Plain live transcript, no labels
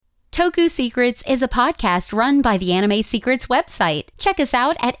Toku Secrets is a podcast run by the Anime Secrets website. Check us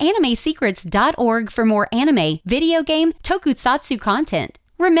out at animesecrets.org for more anime, video game, tokusatsu content.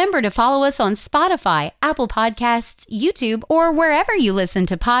 Remember to follow us on Spotify, Apple Podcasts, YouTube, or wherever you listen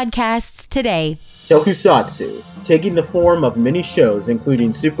to podcasts today. Tokusatsu, taking the form of many shows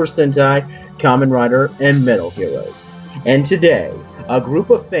including Super Sentai, Kamen Rider, and Metal Heroes. And today, a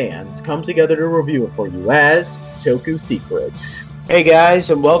group of fans come together to review it for you as Toku Secrets. Hey guys,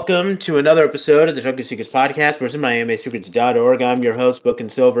 and welcome to another episode of the Toku Secrets podcast, presented by animesecrets.org. I'm your host, Book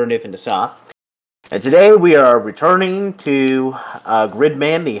and Silver, Nathan Desa. And today we are returning to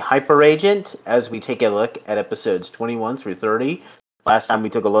Gridman the Hyper Agent as we take a look at episodes 21 through 30. Last time we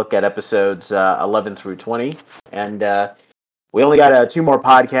took a look at episodes 11 through 20. And we only got 2 more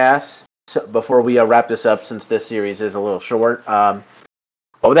podcasts before we wrap this up, since this series is a little short.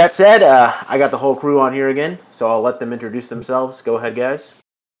 But with that said, I got the whole crew on here again, so I'll let them introduce themselves. Go ahead, guys.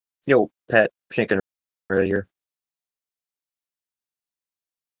 Yo, Pat Shinkin right here.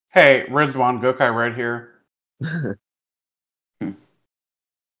 Hey, Rizwan Gokai right here. And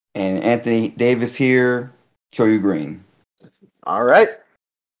Anthony Davis here, Choyu Green. All right.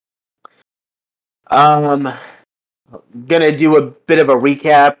 Gonna do a bit of a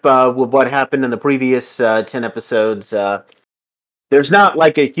recap with what happened in the previous 10 episodes. There's not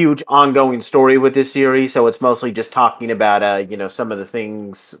like a huge ongoing story with this series, so it's mostly just talking about some of the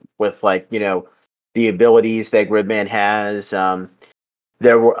things with the abilities that Gridman has.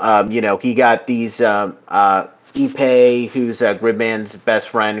 There were he got these Ippei, who's Gridman's best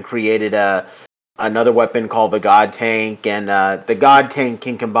friend, created another weapon called the God Tank, and the God Tank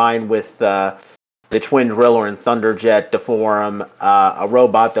can combine with the Twin Driller and Thunderjet to form a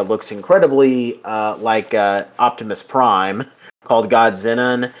robot that looks incredibly like Optimus Prime, called God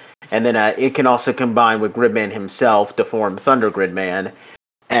Zenon, and then it can also combine with Gridman himself to form Thunder Gridman.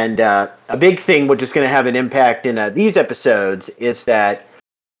 And a big thing, which is going to have an impact in these episodes, is that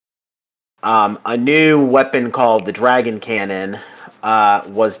a new weapon called the Dragon Cannon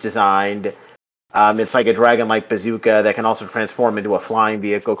was designed. It's like a dragon-like bazooka that can also transform into a flying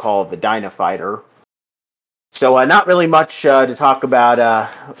vehicle called the Dynafighter. So not really much to talk about,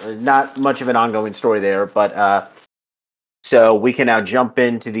 not much of an ongoing story there, but so we can now jump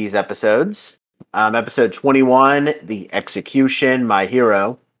into these episodes. Episode 21, The Execution, My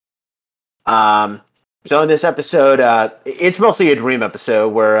Hero. So in this episode, it's mostly a dream episode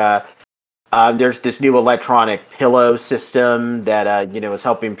where there's this new electronic pillow system that is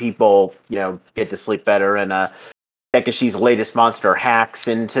helping people get to sleep better, and Takeshi's latest monster hacks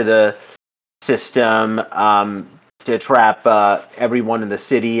into the system to trap everyone in the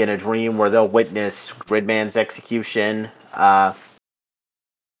city in a dream where they'll witness Gridman's execution. I've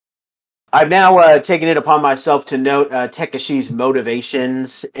now taken it upon myself to note Takeshi's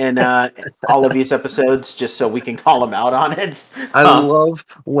motivations in all of these episodes, just so we can call him out on it. I love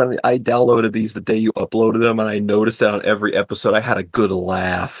when I downloaded these the day you uploaded them, and I noticed that on every episode I had a good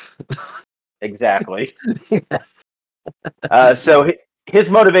laugh. Exactly. So his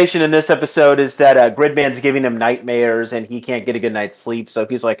motivation in this episode is that Gridman's giving him nightmares, and he can't get a good night's sleep. So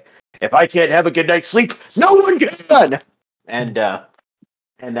he's like, if I can't have a good night's sleep, no one can!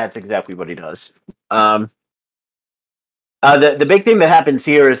 And that's exactly what he does. The big thing that happens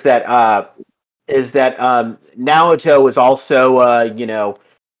here is that Naoto is also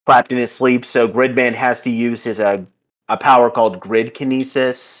trapped in his sleep. So Gridman has to use his a power called Grid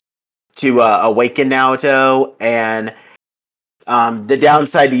Kinesis to awaken Naoto, and the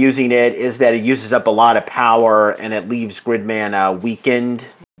downside to using it is that it uses up a lot of power and it leaves Gridman weakened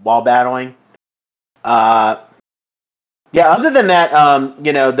while battling. Other than that,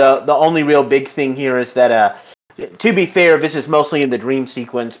 the only real big thing here is that, to be fair, this is mostly in the dream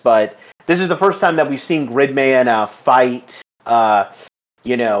sequence, but this is the first time that we've seen Gridman fight,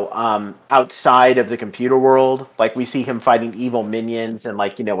 outside of the computer world. Like, we see him fighting evil minions and,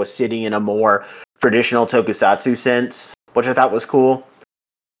 was sitting in a more traditional tokusatsu sense, which I thought was cool.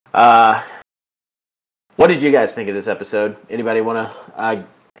 What did you guys think of this episode? Anybody want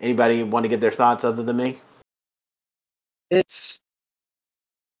to give their thoughts other than me? It's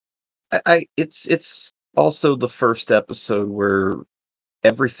also the first episode where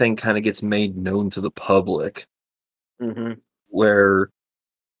everything kind of gets made known to the public. Mm-hmm. Where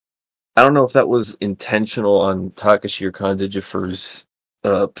I don't know if that was intentional on Takeshi or Kandijifer's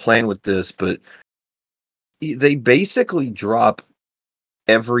plan with this, but they basically drop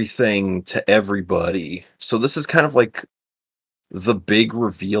everything to everybody. So this is kind of like the big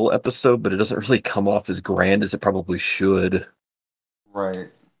reveal episode, but it doesn't really come off as grand as it probably should. Right.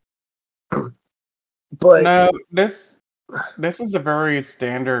 But No, this This is a very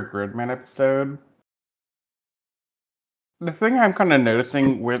standard Gridman episode. The thing I'm kind of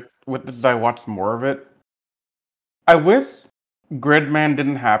noticing with this as I watch more of it, I wish Gridman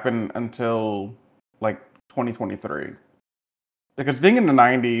didn't happen until like 2023. Because being in the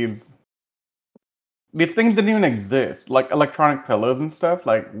 90s, these things didn't even exist. Like electronic pillows and stuff.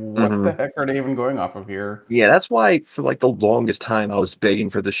 Like, what the heck are they even going off of here? Yeah, that's why for like the longest time I was begging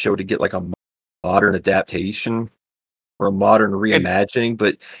for the show to get like a modern adaptation or a modern reimagining.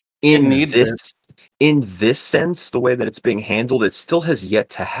 But It needs it. in this sense, the way that it's being handled, it still has yet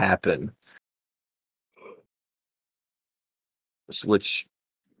to happen. Which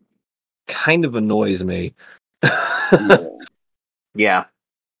kind of annoys me. Yeah.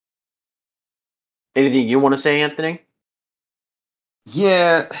 Anything you want to say, Anthony?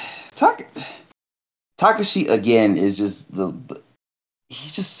 Yeah, Takeshi again is just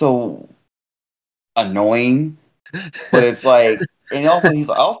he's just so annoying. But it's like, and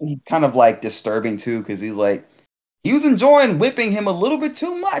he's kind of like disturbing too, because he's like, he was enjoying whipping him a little bit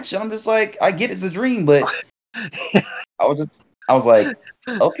too much. And I'm just like, I get it's a dream, but I was like,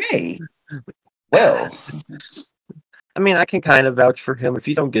 okay, well. I mean, I can kind of vouch for him. If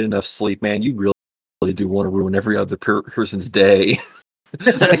you don't get enough sleep, man, you really do want to ruin every other person's day.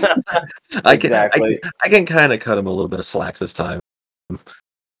 I can kind of cut him a little bit of slack this time.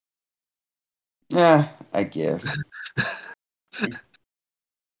 Yeah, I guess.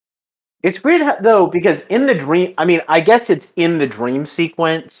 It's weird though, because in the dream, I mean, I guess it's in the dream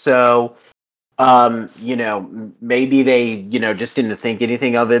sequence, so maybe they, just didn't think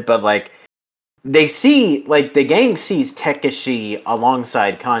anything of it, but like they see, like the gang sees Takeshi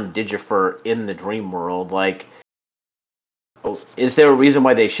alongside Khan Digifer in the dream world. Like, is there a reason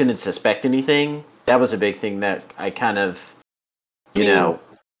why they shouldn't suspect anything? That was a big thing that I kind of,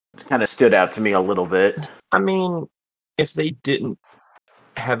 kind of stood out to me a little bit. I mean, if they didn't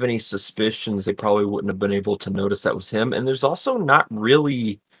have any suspicions, they probably wouldn't have been able to notice that was him. And there's also not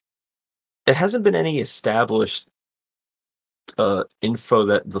really, it hasn't been any established info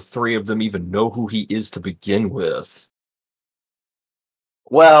that the three of them even know who he is to begin with.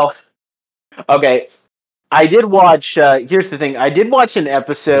 Well, okay. I did watch, here's the thing, I did watch an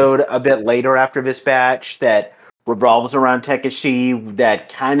episode a bit later after this batch that revolves around Takeshi that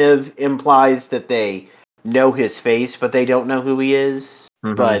kind of implies that they know his face, but they don't know who he is.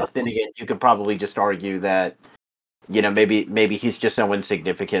 Mm-hmm. But then again, you could probably just argue that, maybe he's just so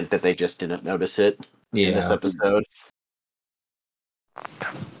insignificant that they just didn't notice it in this episode.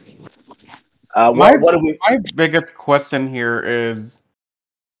 My biggest question here is,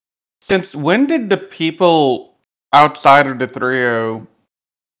 since when did the people outside of the trio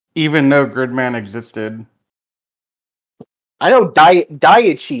even know Gridman existed? I know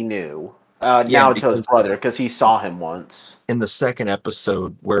Daiichi knew Naoto's brother because he saw him once. In the second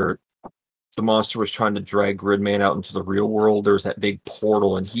episode where the monster was trying to drag Gridman out into the real world, there was that big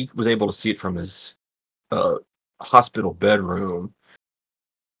portal, and he was able to see it from his hospital bedroom.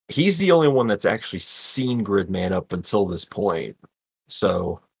 He's the only one that's actually seen Gridman up until this point.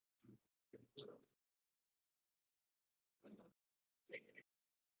 So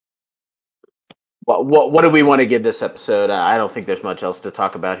what do we want to give this episode? I don't think there's much else to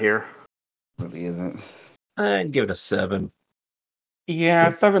talk about here. Really isn't. I'd give it a 7.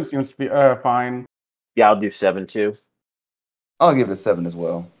 Yeah, 7 seems to be fine. Yeah, I'll do 7 too. I'll give it a 7 as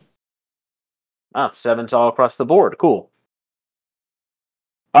well. 7's all across the board. Cool.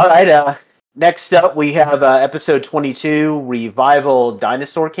 All right. Next up, we have episode 22, Revival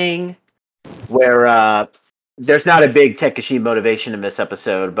Dinosaur King, where there's not a big Takeshi motivation in this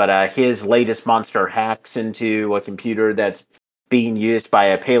episode, but his latest monster hacks into a computer that's being used by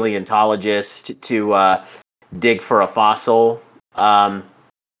a paleontologist to dig for a fossil,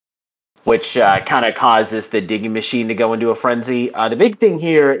 which kind of causes the digging machine to go into a frenzy. The big thing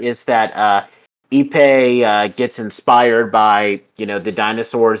here is that Ippei gets inspired by, the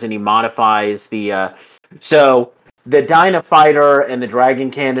dinosaurs, and he modifies the... So the Dino Fighter and the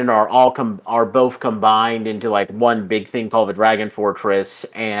Dragon Cannon are both combined into like one big thing called the Dragon Fortress,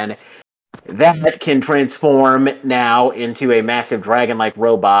 and that can transform now into a massive dragon-like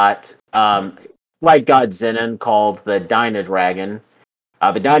robot, like God Zenon, called the Dino Dragon.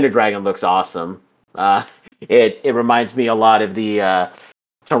 The Dino Dragon looks awesome. It reminds me a lot of the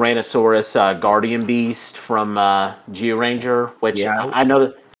Tyrannosaurus Guardian Beast from Georanger, which I know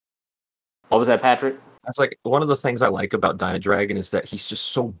that... What was that, Patrick? That's like one of the things I like about Dino Dragon is that he's just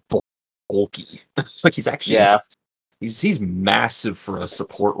so bulky. Like he's actually he's massive for a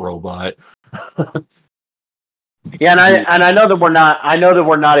support robot. Yeah, and I know that we're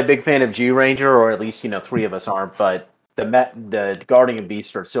not a big fan of Georanger, or at least 3 of us aren't, but the Guardian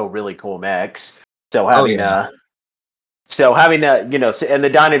Beasts are still really cool mechs. So having and the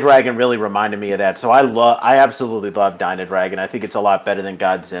Dino Dragon really reminded me of that. So I absolutely love Dino Dragon. I think it's a lot better than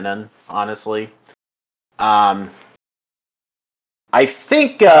Godzilla, honestly. I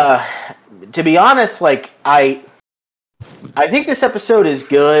think, to be honest, like I think this episode is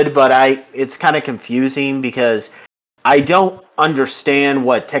good, but it's kind of confusing because I don't understand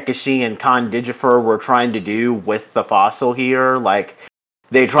what Takeshi and Khan Digifer were trying to do with the fossil here. Like,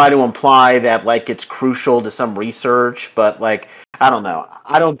 they try to imply that, like, it's crucial to some research, but, like, I don't know.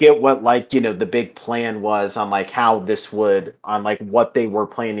 I don't get what, like, the big plan was on, like, how this would, on, like, what they were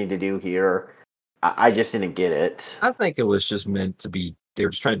planning to do here. I just didn't get it. I think it was just meant to be, they were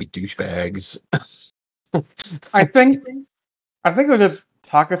just trying to be douchebags. I think it was just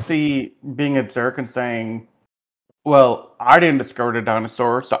Takeshi being a jerk and saying, well, I didn't discover the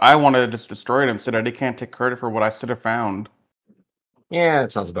dinosaur, so I want to just destroy them so that they can't take credit for what I should have found. Yeah,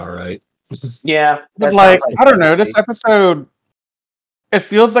 that sounds about right. Yeah. But, like, I don't know, this episode, it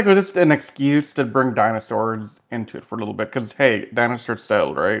feels like it was just an excuse to bring dinosaurs into it for a little bit, because, hey, dinosaurs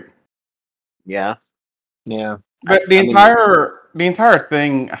sell, right? Yeah. Yeah. But the entire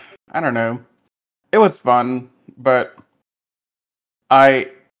thing, I don't know, it was fun, but I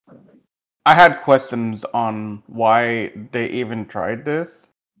had questions on why they even tried this.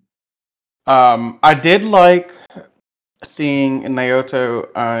 I did like seeing Naoto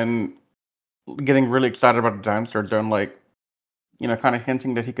and getting really excited about the dinosaur done, like, kind of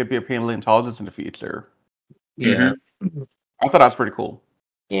hinting that he could be a paleontologist in the future. Yeah. I thought that was pretty cool.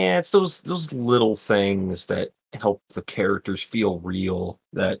 Yeah, it's those little things that help the characters feel real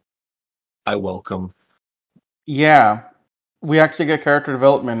that I welcome. Yeah, we actually get character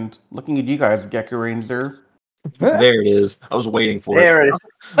development. Looking at you guys, Geku Ranger. There it is. I was waiting for There it. it is.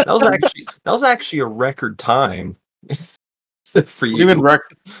 That was actually a record time for you. What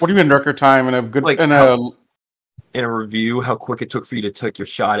do you mean record time in a good Like in in a review? How quick it took for you to take your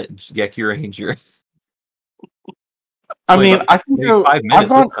shot at Geku Ranger? I mean, I can go. 5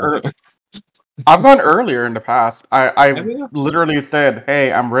 minutes. I've gone earlier in the past. I Have you? literally said,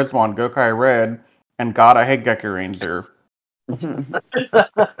 "Hey, I'm Rizwan, Gokai Red, and God, I hate Geku Ranger."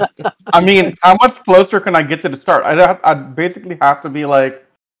 I mean, how much closer can I get to the start? I basically have to be like,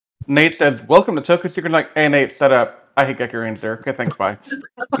 Nate says, "Welcome to Tokusatsu." You're like, "Hey, Nate, set up. I hate Geku Ranger." Okay, thanks, bye.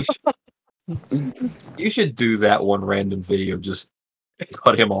 You should do that one random video. Just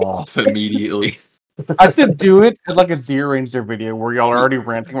cut him off immediately. I should do it as like a Zero Ranger video where y'all are already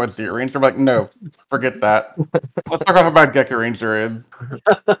ranting about Zero Ranger. I'm like, no, forget that. Let's talk about how bad Geku Ranger is.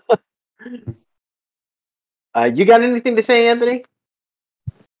 You got anything to say, Anthony?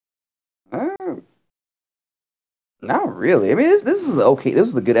 Not really. I mean, this was okay. This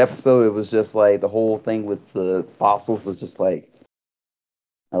was a good episode. It was just like the whole thing with the fossils was just like,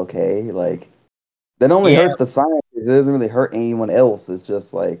 okay, like that only hurts the scientists. It doesn't really hurt anyone else. It's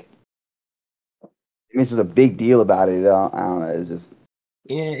just like, it's just a big deal about it. I don't know. It's just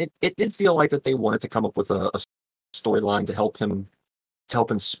it did feel like that they wanted to come up with a storyline to help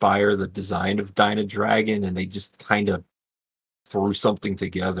inspire the design of Dino Dragon, and they just kind of threw something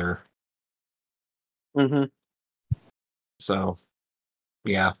together. Mm-hmm. So,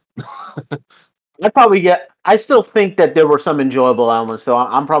 yeah. I still think that there were some enjoyable elements, though.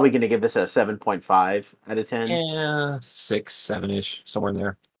 I'm probably going to give this a 7.5 out of 10. Yeah, 6, 7-ish, somewhere in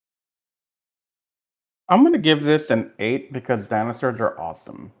there. I'm gonna give this an 8 because dinosaurs are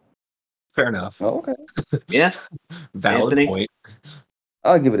awesome. Fair enough. oh, okay. Yeah. Valid Anthony? point.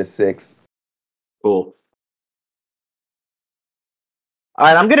 I'll give it a 6. Cool. All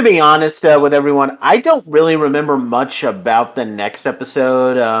right, I'm going to be honest with everyone. I don't really remember much about the next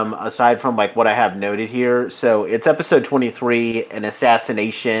episode, aside from like what I have noted here. So it's episode 23, an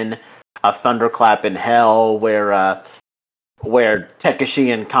assassination, a thunderclap in hell, where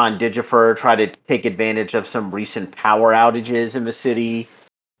Takeshi and Khan Digifer try to take advantage of some recent power outages in the city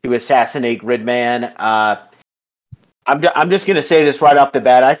to assassinate Gridman. I'm just going to say this right off the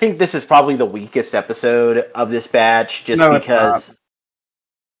bat. I think this is probably the weakest episode of this batch, just because.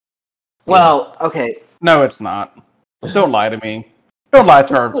 Well, okay. No, it's not. Don't lie to me. Don't lie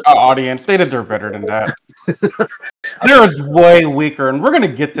to our audience. They deserve better than that. They're way weaker, and we're going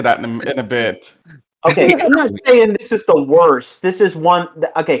to get to that in a bit. Okay, I'm not saying this is the worst. This is one.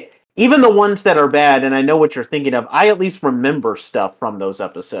 Okay, even the ones that are bad, and I know what you're thinking of. I at least remember stuff from those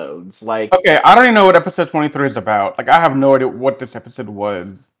episodes. Like, okay, I don't even know what episode 23 is about. Like, I have no idea what this episode was.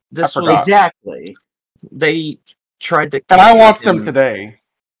 This I forgot. Exactly. They tried to, and I watched them today.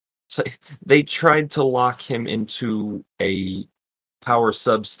 So they tried to lock him into a power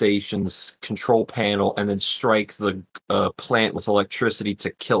substation's control panel and then strike the plant with electricity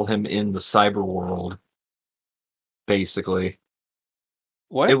to kill him in the cyber world. Basically,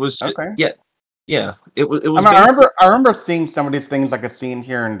 What? it was Okay. yeah. It was. It was. I mean, I remember seeing some of these things like a scene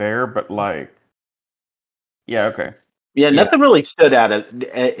here and there, but like, yeah, okay. Yeah, Yeah. nothing really stood out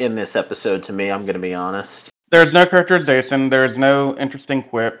in this episode to me. I'm going to be honest. There's no characterization. There's no interesting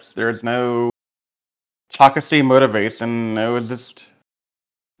quips. There's no Takeshi motivation. It was just.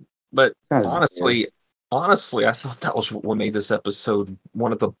 But Kinda honestly, I thought that was what made this episode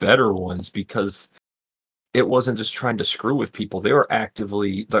one of the better ones because it wasn't just trying to screw with people. They were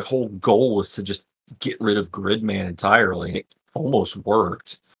actively, the whole goal was to just get rid of Gridman entirely. And it almost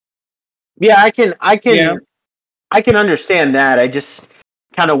worked. Yeah, Yeah. I can understand that. I just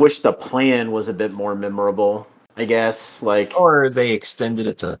kind of wish the plan was a bit more memorable. I guess like Or they extended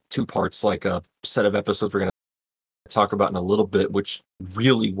it to 2 parts, like a set of episodes we're going to talk about in a little bit, which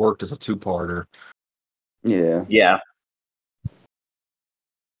really worked as a 2-parter. Yeah. yeah.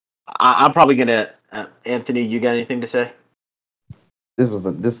 I'm probably gonna Anthony. You got anything to say?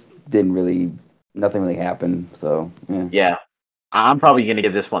 This didn't really nothing really happened. So yeah. Yeah, I'm probably gonna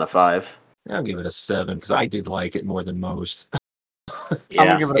give this one a 5. I'll give it a 7 because I did like it more than most. I'm Yeah,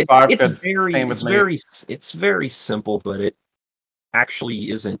 gonna give it a 5. It's very simple, but it actually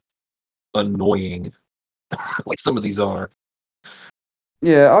isn't annoying like some of these are.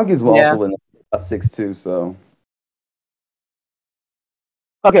 Yeah, I'll give Yeah. also a 6 too. So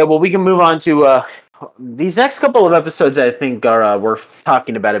Okay, well, we can move on to these next couple of episodes. I think are worth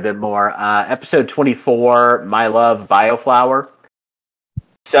talking about a bit more. Episode 24, My Love Bioflower.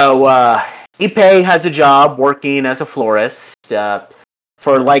 So Ippei has a job working as a florist.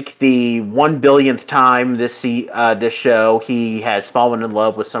 For like the 1 billionth time this show, he has fallen in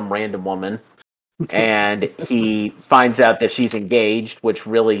love with some random woman, and he finds out that she's engaged, which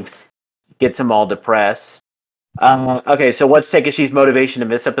really gets him all depressed. Okay, so what's Takeshi's motivation in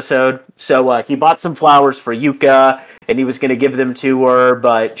this episode? So he bought some flowers for Yuka, and he was going to give them to her,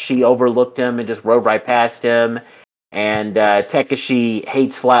 but she overlooked him and just rode right past him. And Takeshi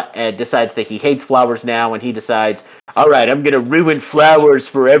decides that he hates flowers now, and he decides, all right, I'm going to ruin flowers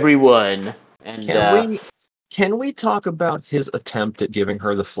for everyone. And Can we talk about his attempt at giving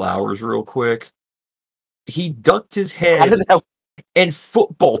her the flowers real quick? He ducked his head and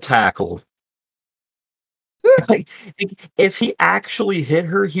football tackled. Like, if he actually hit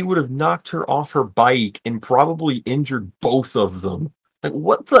her, he would have knocked her off her bike and probably injured both of them. Like,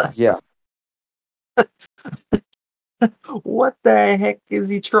 what the? yeah. What the heck is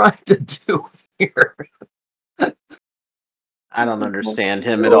he trying to do here? I don't understand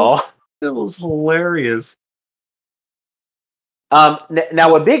him at all. It was hilarious.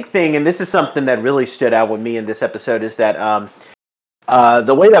 Now, a big thing, and this is something that really stood out with me in this episode, is that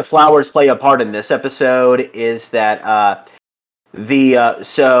the way that flowers play a part in this episode is that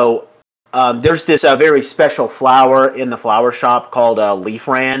there's this very special flower in the flower shop called leaf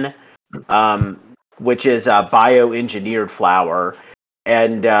ran, which is a bioengineered flower,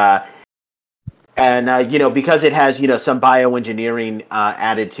 and because it has some bioengineering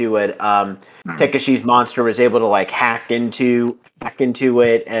added to it, Takeshi's monster is able to like hack into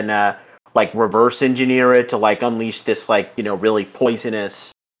it and like reverse engineer it to like unleash this like really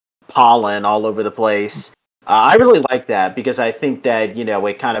poisonous pollen all over the place. I really like that because I think that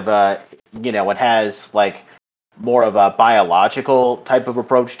it kind of it has like more of a biological type of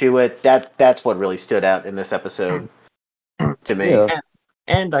approach to it. That's what really stood out in this episode to me. Yeah.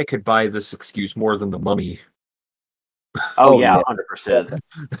 And I could buy this excuse more than the mummy. Oh yeah, 100%.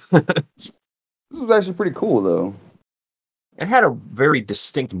 This was actually pretty cool though. It had a very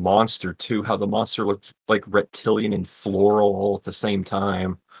distinct monster too. How the monster looked like reptilian and floral all at the same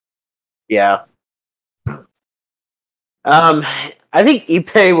time. Yeah. I think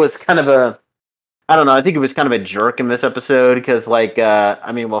Ippei was kind of I don't know. I think it was kind of a jerk in this episode because, like,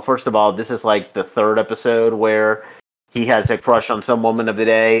 first of all, this is like the 3rd episode where he has a crush on some woman of the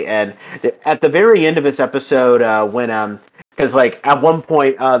day, and at the very end of this episode, because like at one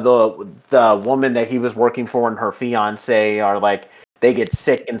point, the woman that he was working for and her fiance are like they get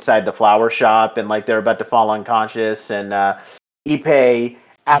sick inside the flower shop, and like they're about to fall unconscious, and Ippei,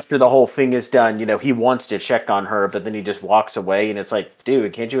 after the whole thing is done, he wants to check on her, but then he just walks away, and it's like,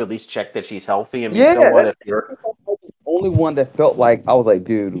 dude, can't you at least check that she's healthy? I mean, Yeah, so what if you're the only one that felt like I was like,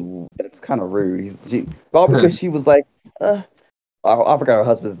 dude, that's kind of rude. All because she was like, I forgot her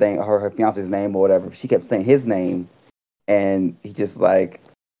husband's name, her fiance's name or whatever. She kept saying his name, and he just like,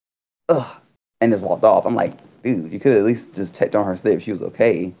 and just walked off. I'm like, dude, you could at least just checked on her, see if she was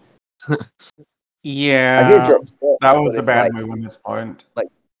okay. I get Yeah, you're upset, that but was a it's bad like, move on this point.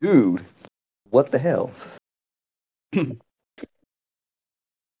 dude, what the hell?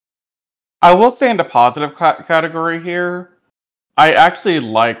 I will say in the positive category here, I actually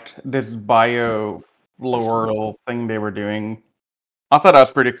liked this bio floral thing they were doing. I thought that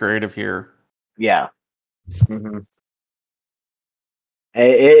was pretty creative here. Yeah. hmm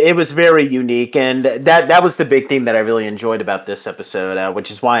it was very unique, and that was the big thing that I really enjoyed about this episode,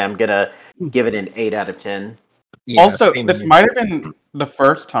 which is why I'm gonna give it an 8 out of 10. Yeah, Also, same this here. might have been the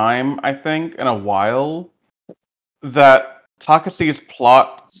first time, I think, in a while that Takashi's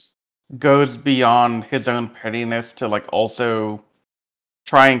plot goes beyond his own pettiness to like also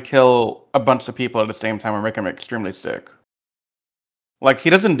try and kill a bunch of people at the same time and make them extremely sick. Like he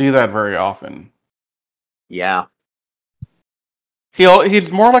doesn't do that very often. Yeah.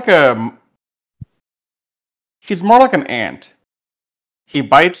 He's more like an ant. He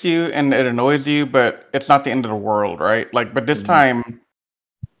bites you and it annoys you, but it's not the end of the world, right? Like, but this hmm time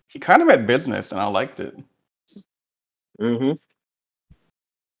he kind of had business, and I liked it. hmm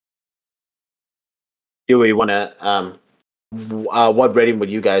Do we want to? What rating would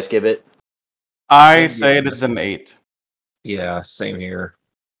you guys give it? I Yeah. say this is an 8. Yeah, same here.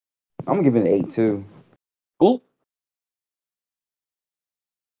 I'm gonna give it an 8 too. Cool.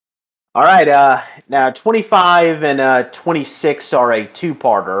 All right. Now 25 and 26 are a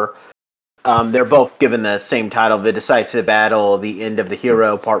two-parter. They're both given the same title: "The Decisive Battle: The End of the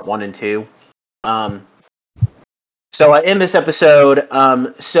Hero," Part 1 and 2. So in this episode,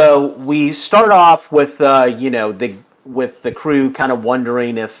 so we start off with the crew kind of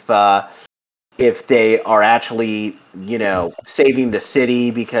wondering if they are actually saving the city,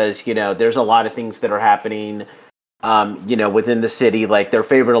 because there's a lot of things that are happening within the city. Like their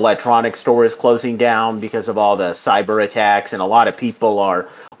favorite electronics store is closing down because of all the cyber attacks, and a lot of people are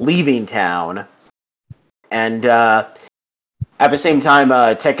leaving town. And at the same time,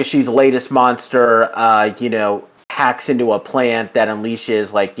 Takeshi's latest monster, hacks into a plant that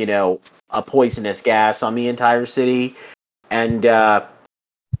unleashes a poisonous gas on the entire city. And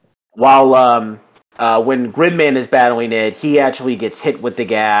while when Gridman is battling it, he actually gets hit with the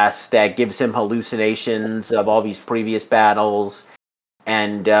gas that gives him hallucinations of all these previous battles.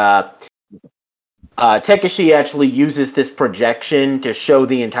 And Takeshi actually uses this projection to show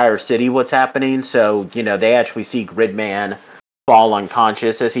the entire city what's happening. So, they actually see Gridman fall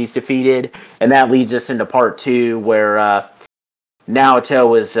unconscious as he's defeated. And that leads us into part 2, where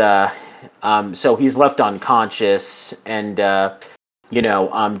Naoto is so he's left unconscious, and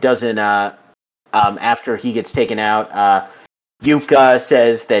doesn't after he gets taken out, Yuka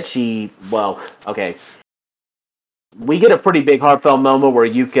says that we get a pretty big heartfelt moment where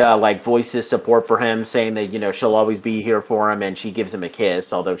Yuka voices support for him, saying that she'll always be here for him, and she gives him a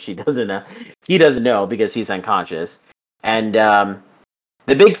kiss, although he doesn't know because he's unconscious. And the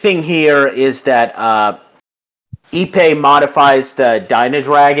big thing here is that Ippei modifies the Dyna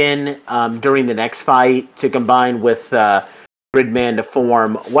Dragon during the next fight to combine with Gridman to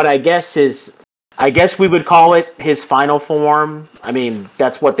form what I guess we would call it his final form. I mean,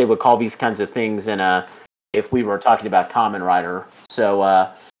 that's what they would call these kinds of things if we were talking about Kamen Rider.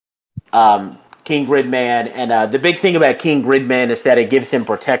 So King Gridman, and the big thing about King Gridman is that it gives him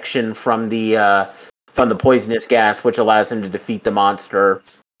protection from the poisonous gas, which allows him to defeat the monster.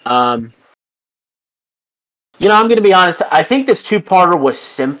 I'm going to be honest. I think this two-parter was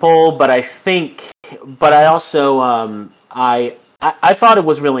simple, but I also, I thought it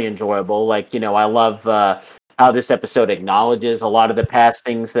was really enjoyable. I love how this episode acknowledges a lot of the past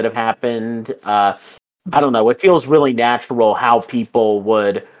things that have happened. I don't know. It feels really natural how people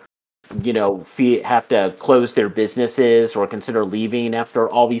would, have to close their businesses or consider leaving after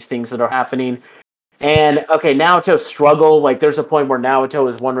all these things that are happening. And okay, Naoto's struggle. There's a point where Naoto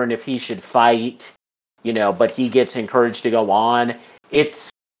is wondering if he should fight, but he gets encouraged to go on. It's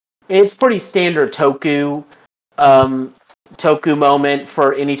pretty standard Toku moment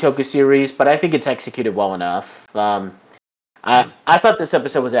for any Toku series, but I think it's executed well enough. I thought this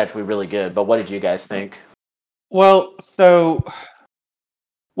episode was actually really good, but what did you guys think? Well, so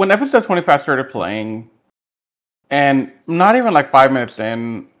when episode 25 started playing, and not even 5 minutes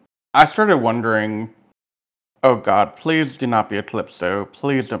in, I started wondering, oh god, please do not be Eclipso.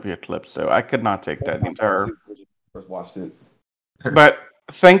 Please don't be Eclipso. I could not take that entire. First watched it. But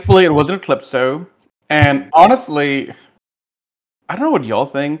thankfully, it wasn't Eclipso. And honestly, I don't know what y'all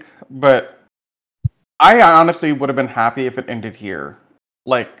think, but I honestly would have been happy if it ended here.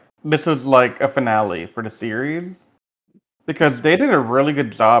 This was a finale for the series. Because they did a really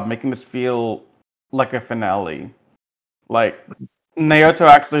good job making this feel like a finale. Like, Naoto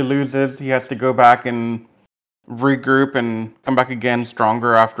actually loses. He has to go back and regroup and come back again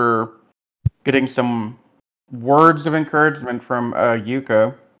stronger after getting some words of encouragement from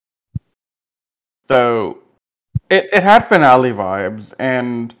Yuka. So it had finale vibes,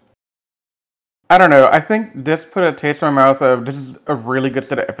 and I don't know. I think this put a taste in my mouth of this is a really good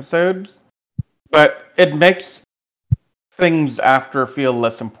set of episodes, but it makes things after feel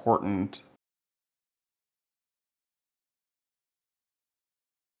less important.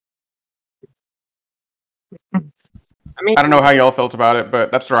 I mean, I don't know how y'all felt about it,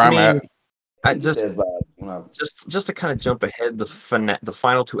 but that's where I'm at. I It said that when I- just to kind of jump ahead, the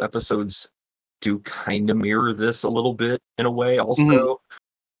final two episodes do kind of mirror this a little bit in a way, also. Mhm.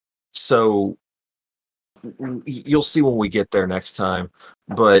 So you'll see when we get there next time.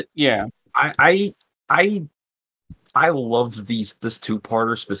 But Yeah. I love this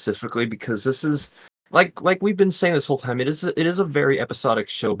two-parter specifically because this is like we've been saying this whole time. It is a very episodic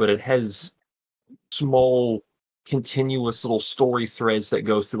show, but it has small, continuous little story threads that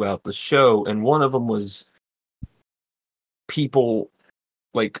go throughout the show, and one of them was people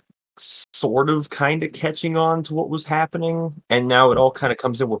like sort of kind of catching on to what was happening, and now it all kind of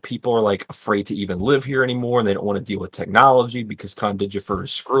comes in where people are like afraid to even live here anymore, and they don't want to deal with technology because Condigifer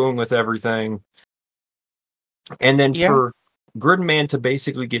is screwing with everything. And then Yeah. for Gridman to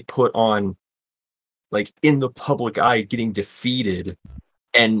basically get put on, like, in the public eye, getting defeated,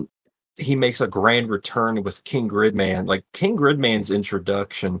 and he makes a grand return with King Gridman. Like, King Gridman's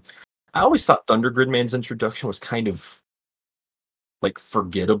introduction, I always thought Thunder Gridman's introduction was kind of, like,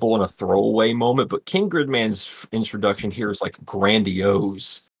 forgettable and a throwaway moment, but King Gridman's introduction here is, like,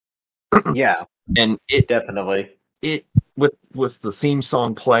 grandiose. Yeah, And it definitely. with the theme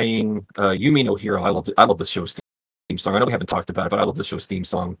song playing, Yumi no Hero, I love the show's theme song. I know we haven't talked about it, but I love the show's theme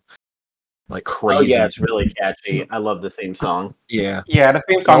song like crazy. Oh yeah, it's really catchy. I love the theme song. Yeah. Yeah, the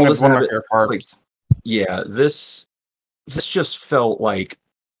theme All song this is one of my habit- favorite parts. like, yeah, this just felt like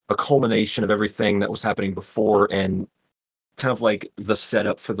a culmination of everything that was happening before and kind of like the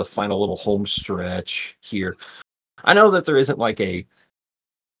setup for the final little home stretch here. I know that there isn't like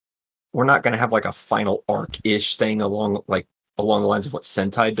we're not going to have like a final arc-ish thing along the lines of what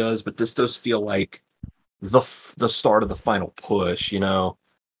Sentai does, but this does feel like the start of the final push, you know?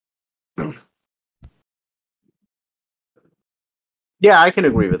 Yeah, I can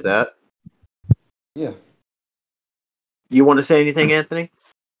agree with that. Yeah. You want to say anything, Anthony?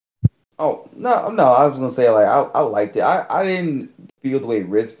 Oh no. I was gonna say like I liked it. I didn't feel the way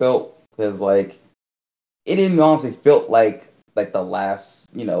Riz felt because like it didn't honestly felt like the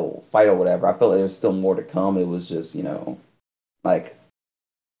last fight or whatever. I felt like there was still more to come. It was just like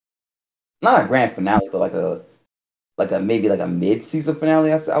not a grand finale, but like a maybe like a mid season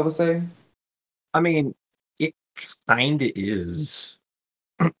finale. I would say. I mean, it kind of is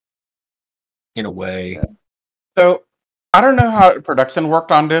in a way. Yeah. So I don't know how production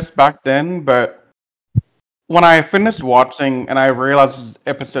worked on this back then, but when I finished watching and I realized it was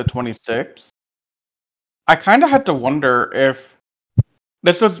episode 26, I kind of had to wonder if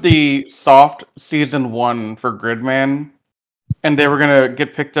this was the soft season 1 for Gridman, and they were gonna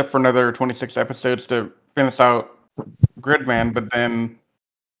get picked up for another 26 episodes to finish out Gridman, but then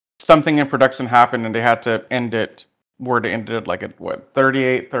something in production happened and they had to end it where they ended it like at what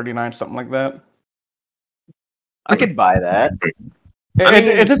 38, 39, something like that. I could buy that.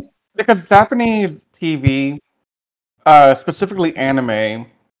 It just because Japanese TV, specifically anime,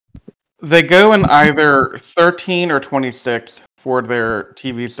 they go in either 13 or 26 for their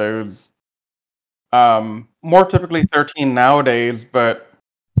TV shows. More typically 13 nowadays, but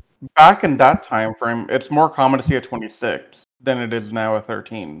back in that time frame, it's more common to see a 26 than it is now a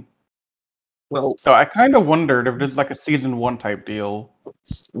 13. Well, So I kind of wondered if this is like a season 1 type deal.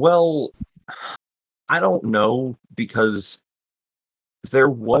 well, I don't know because there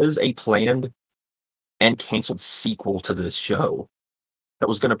was a planned and canceled sequel to this show that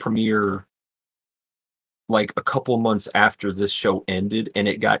was going to premiere like a couple months after this show ended, and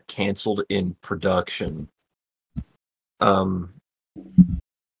it got canceled in production.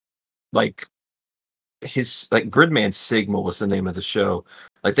 Like Gridman Sigma was the name of the show.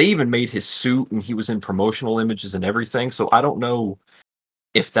 Like they even made his suit and he was in promotional images and everything. So I don't know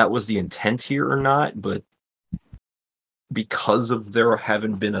if that was the intent here or not, but because of there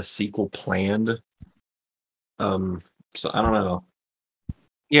having been a sequel planned, so I don't know.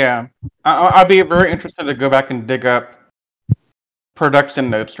 Yeah, I'd be very interested to go back and dig up production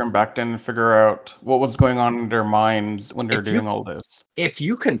notes from back then and figure out what was going on in their minds when they're doing all this. If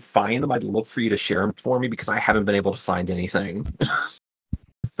you can find them, I'd love for you to share them for me because I haven't been able to find anything.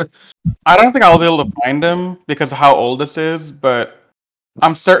 I don't think I'll be able to find them because of how old this is, but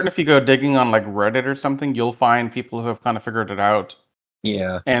I'm certain if you go digging on like Reddit or something, you'll find people who have kind of figured it out.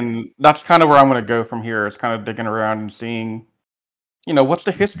 Yeah. And that's kind of where I'm going to go from here. Is kind of digging around and seeing, what's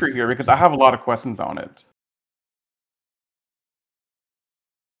the history here? Because I have a lot of questions on it.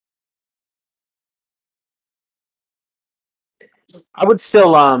 I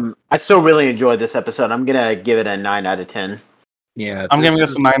still really enjoyed this episode. I'm gonna give it a 9 out of 10. Yeah. I'm giving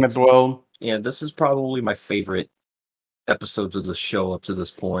this a 9 as well. Yeah, this is probably my favorite episodes of the show up to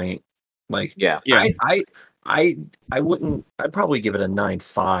this point. Like, Yeah. I'd probably give it a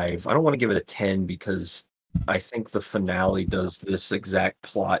 9.5. I don't want to give it a 10 because I think the finale does this exact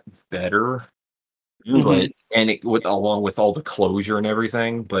plot better. Mhm. But along with all the closure and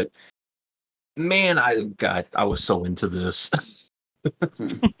everything, but man, I was so into this.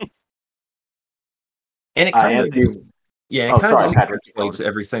 And it kind of Anthony. yeah, Oh, it kind sorry, of Patrick. encapsulates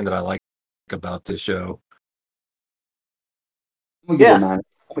everything that I like about this show. I'm gonna give it Yeah. a 9. I'm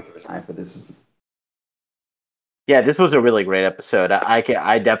gonna give it a 9 for this. Yeah, this was a really great episode.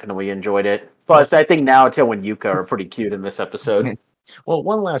 I definitely enjoyed it. Plus, I think Naoto and Yuka are pretty cute in this episode. Well,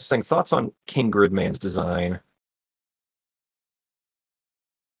 one last thing. Thoughts on King Gridman's design?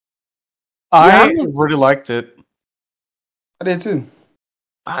 I really liked it. I did too.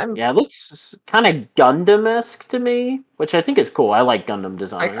 Yeah, it looks kind of Gundam-esque to me, which I think is cool. I like Gundam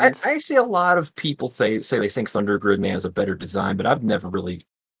designs. I see a lot of people say they think Thunder Gridman is a better design, but I've never really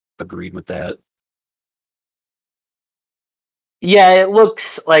agreed with that. Yeah, it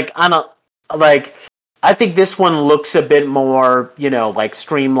looks like I think this one looks a bit more, like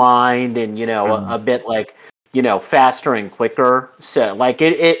streamlined and a bit like faster and quicker. So like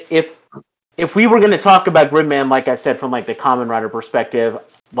if we were going to talk about Gridman, like I said, from like the Kamen Rider perspective,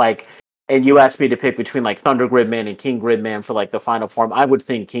 like, and you asked me to pick between like Thunder Gridman and King Gridman for like the final form, I would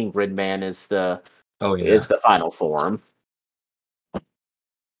think King Gridman is the final form.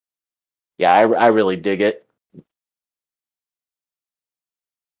 Yeah, I really dig it.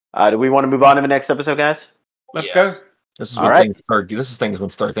 Do we want to move on to the next episode, guys? Let's go. This is All when right. things start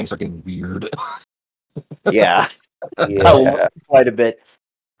getting weird. Yeah. Yeah. Quite a bit.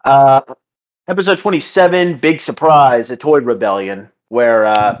 Episode 27, Big Surprise, a Toy Rebellion, where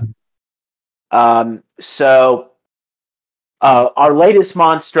our latest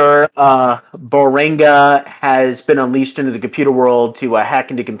monster, Borenga, has been unleashed into the computer world to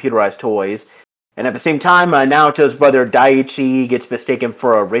hack into computerized toys. And at the same time, Naoto's brother Daiichi gets mistaken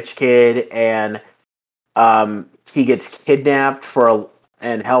for a rich kid, and he gets kidnapped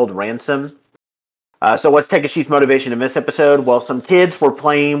and held ransom. So what's Takeshi's motivation in this episode? Well, some kids were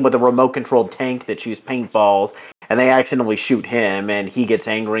playing with a remote-controlled tank that shoots paintballs, and they accidentally shoot him, and he gets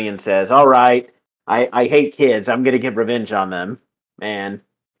angry and says, all right, I hate kids. I'm going to get revenge on them. And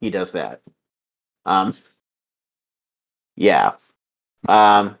he does that. Yeah.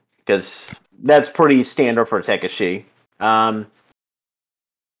 Because that's pretty standard for Takeshi. The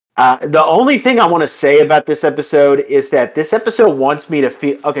only thing I want to say about this episode is that this episode wants me to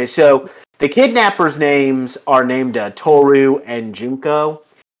feel... Okay, so the kidnappers' names are named Toru and Junko.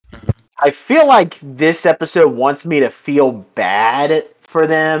 I feel like this episode wants me to feel bad for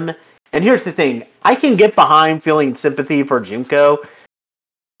them. And here's the thing. I can get behind feeling sympathy for Junko.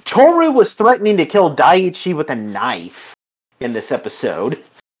 Toru was threatening to kill Daiichi with a knife in this episode.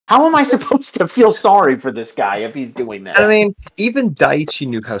 How am I supposed to feel sorry for this guy if he's doing that? I mean, even Daiichi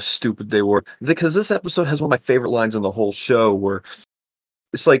knew how stupid they were. Because this episode has one of my favorite lines in the whole show where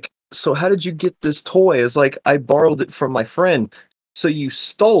it's like, so how did you get this toy? It's like, I borrowed it from my friend. So you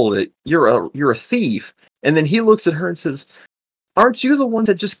stole it. You're a thief. And then he looks at her and says, aren't you the one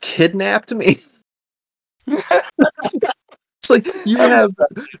that just kidnapped me? It's like, you have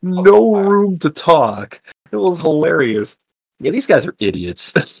no room to talk. It was hilarious. Yeah, these guys are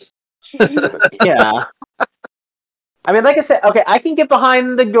idiots. Yeah. I mean, like I said, okay, I can get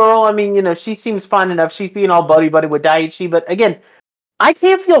behind the girl. I mean, she seems fine enough. She's being all buddy-buddy with Daiichi. But again, I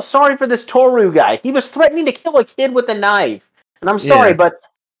can't feel sorry for this Toru guy. He was threatening to kill a kid with a knife. And I'm sorry, but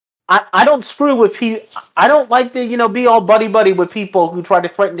I don't screw with people. I don't like to, be all buddy-buddy with people who try to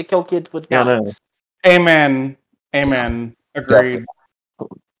threaten to kill kids with knives. Amen. Agreed.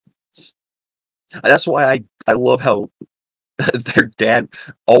 That's why I love how their dad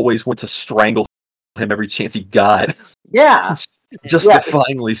always went to strangle him every chance he got. Yeah.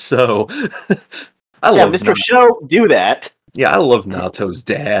 Justifiably so. I love Mr. Show, do that. Yeah, I love Naoto's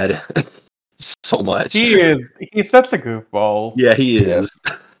dad so much. He's such a goofball. Yeah, he is.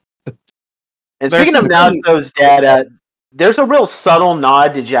 And speaking of Naoto's dad, there's a real subtle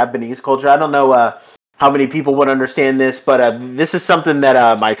nod to Japanese culture. I don't know how many people would understand this, but this is something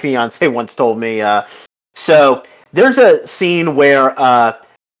that my fiance once told me. So there's a scene where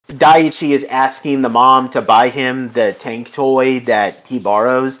Daiichi is asking the mom to buy him the tank toy that he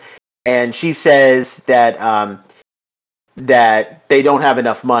borrows, and she says that that they don't have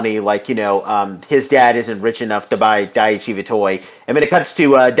enough money. Like, his dad isn't rich enough to buy Daiichi the toy. And then it cuts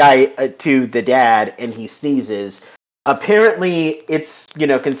to to the dad, and he sneezes. Apparently, it's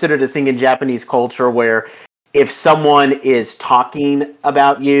considered a thing in Japanese culture where if someone is talking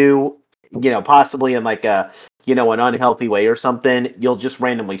about you, possibly in like a an unhealthy way or something, you'll just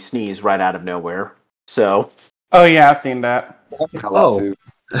randomly sneeze right out of nowhere. So. Oh yeah, I've seen that. That's a lot too.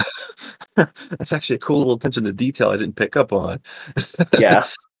 That's actually a cool little attention to detail I didn't pick up on. Yeah.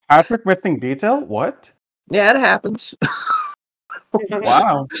 Patrick missing detail? What? Yeah, it happens.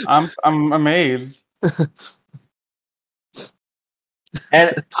 Wow, I'm amazed.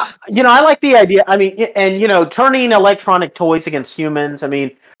 And I like the idea. I mean, and turning electronic toys against humans. I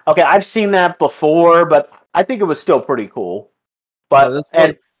mean, okay, I've seen that before, but I think it was still pretty cool. But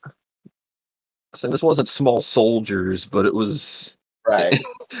this wasn't small soldiers, but it was right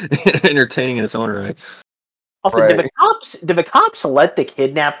entertaining in its own right. Also, Right. did the cops let the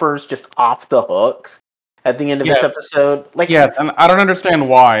kidnappers just off the hook at the end of this episode? Like, Yes, and I don't understand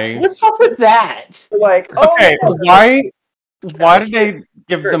why. what's up with that? Like, Okay, why did they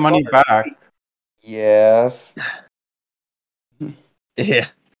give the money back? Yes. Yeah.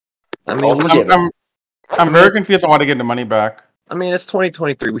 I mean, Also, yeah, I'm very confused on why they get the money back. I mean, it's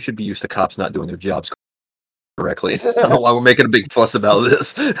 2023. We should be used to cops not doing their jobs correctly. I don't know why we're making a big fuss about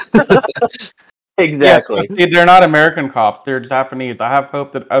this. exactly. Yes, see, they're not American cops; they're Japanese. I have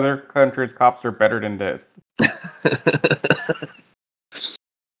hope that other countries' cops are better than this.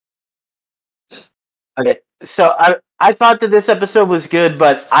 Okay, so I thought that this episode was good,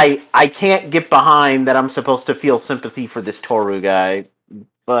 but I can't get behind that I'm supposed to feel sympathy for this Toru guy.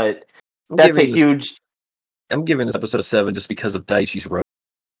 But that's a huge. I'm giving this episode a 7 just because of Daichi's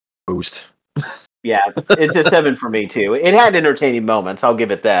roast. Yeah, it's a 7 for me too. It had entertaining moments. I'll give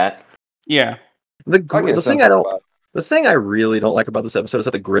it that. Yeah. I get The thing I really don't like about this episode is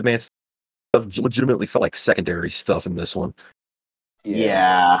that the Gridman stuff legitimately felt like secondary stuff in this one.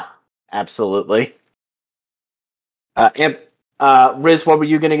 Yeah, absolutely. Riz, what were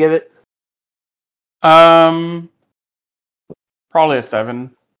you gonna give it? Probably a 7.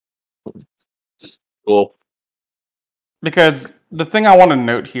 Cool. Because the thing I want to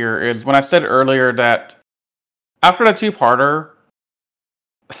note here is when I said earlier that after the two-parter,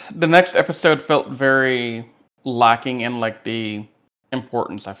 the next episode felt very lacking in like the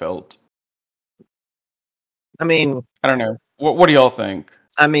importance I felt. I mean, I don't know. What do y'all think?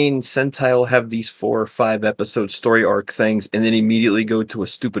 I mean, Sentai will have these 4 or 5 episode story arc things and then immediately go to a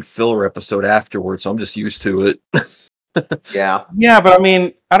stupid filler episode afterwards, so I'm just used to it. Yeah. Yeah, but I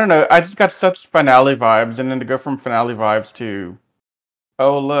mean, I don't know. I just got such finale vibes, and then to go from finale vibes to,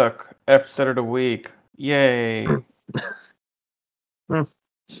 oh look, episode of the week, yay!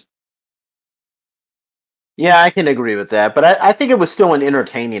 Yeah, I can agree with that, but I think it was still an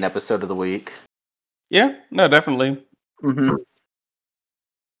entertaining episode of the week. Yeah, no, definitely. Mm-hmm.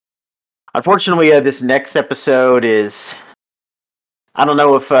 Unfortunately, this next episode is. I don't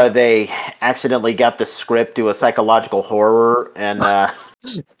know if they accidentally got the script to a psychological horror and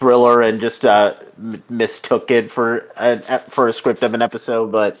thriller and just mistook it for a script of an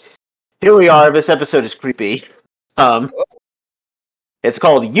episode, but here we are. This episode is creepy. It's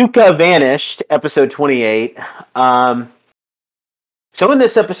called Yuka Vanished, episode 28. So in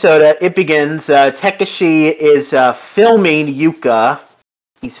this episode, it begins. Takeshi is filming Yuka.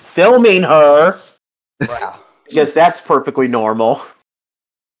 He's filming her. Wow. Because that's perfectly normal.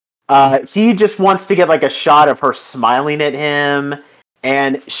 He just wants to get like a shot of her smiling at him,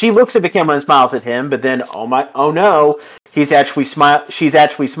 and she looks at the camera and smiles at him. But then, oh no, she's actually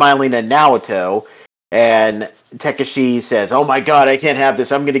smiling at Naoto, and Takeshi says, "Oh my god, I can't have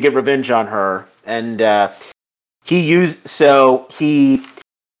this. I'm going to get revenge on her." And he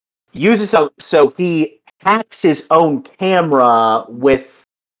hacks his own camera with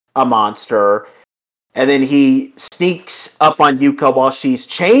a monster. And then he sneaks up on Yuka while she's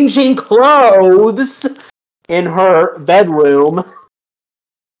changing clothes in her bedroom.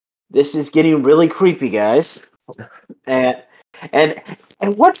 This is getting really creepy, guys. And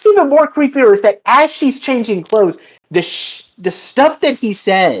what's even more creepier is that as she's changing clothes, the stuff that he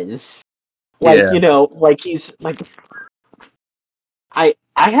says, like he's like, I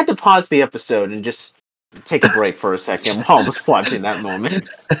had to pause the episode and just take a break for a second while I was watching that moment.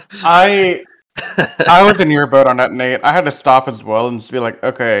 I was in your boat on that, Nate. I had to stop as well and just be like,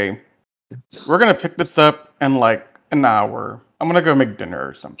 okay, we're gonna pick this up in like an hour. I'm gonna go make dinner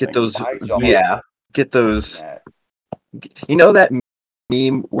or something. Get those You know that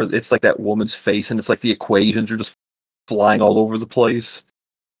meme where it's like that woman's face and it's like the equations are just flying all over the place?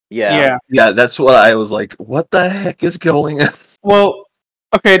 Yeah. Yeah, that's what I was like, what the heck is going on? Well,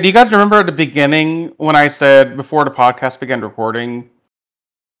 okay, do you guys remember at the beginning when I said before the podcast began recording,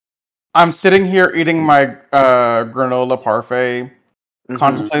 I'm sitting here eating my granola parfait,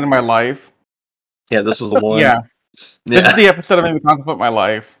 contemplating my life? Yeah, this was the one. Yeah. This is the episode that made me contemplate my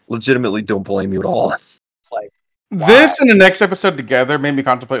life. Legitimately don't blame you at all. It's like This and the next episode together made me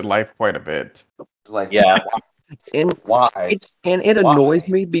contemplate life quite a bit. it's like Yeah. And why? it annoys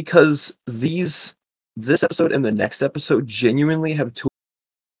me because this episode and the next episode genuinely have two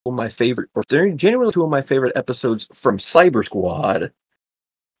of my favorite, or they're genuinely two of my favorite episodes from Cyber Squad.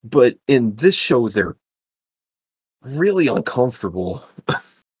 But in this show, they're really uncomfortable.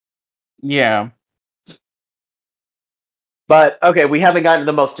 Yeah. But okay, we haven't gotten to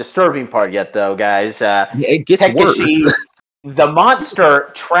the most disturbing part yet, though, guys. It gets Takeshi, worse. the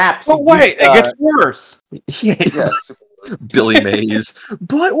monster, traps. But wait, it gets worse. Yeah, Yes. Billy Mays.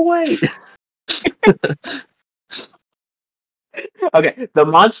 But wait. Okay, the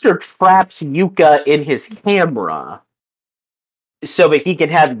monster traps Yuka in his camera so that he can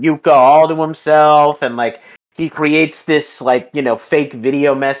have Yuka all to himself, and like he creates this fake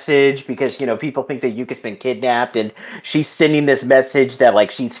video message because people think that Yuka's been kidnapped, and she's sending this message that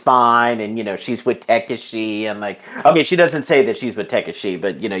like she's fine and she's with Takeshi, and like okay, she doesn't say that she's with Takeshi,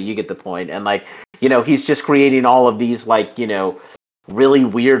 but you get the point, and like he's just creating all of these really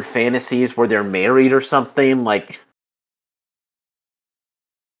weird fantasies where they're married or something. Like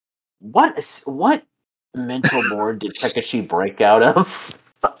what mental board did Takeshi break out of?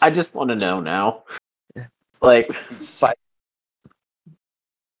 I just want to know now. Like, Psych-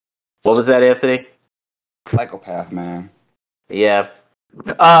 what was that, Anthony? Psychopath, man. Yeah.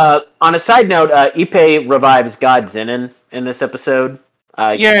 On a side note, Ippei revives God Zenin in this episode.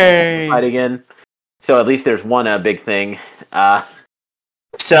 Yay! Fight again. So at least there's one big thing.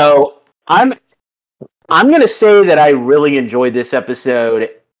 So I'm gonna say that I really enjoyed this episode,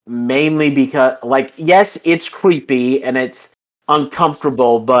 mainly because, like, yes, it's creepy and it's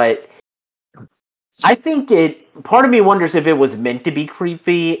uncomfortable, but I think part of me wonders if it was meant to be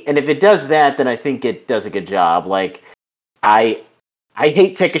creepy, and if it does that, then I think it does a good job. Like, I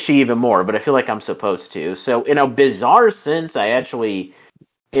hate Takeshi even more, but I feel like I'm supposed to. So in a bizarre sense, I actually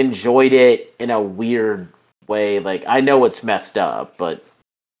enjoyed it in a weird way. Like, I know it's messed up, but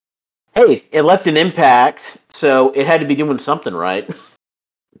hey, it left an impact, so it had to be doing something right.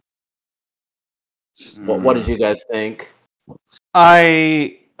 What did you guys think?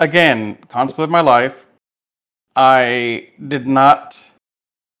 I, again, contemplated my life. I did not...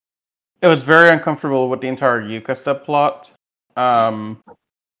 It was very uncomfortable with the entire Yuka subplot.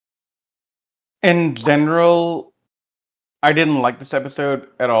 In general, I didn't like this episode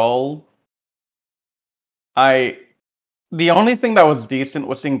at all. The only thing that was decent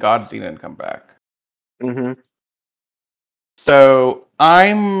was seeing God Zenin come back. Mm-hmm. So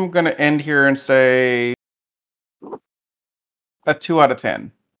I'm gonna end here and say a 2 out of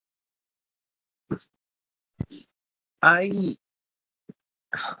 10.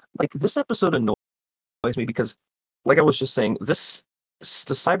 This episode annoys me because, like I was just saying, the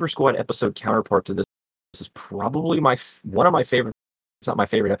Cyber Squad episode counterpart to this is probably one of my favorite, if not my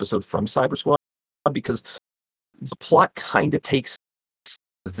favorite episode from Cyber Squad, because the plot kind of takes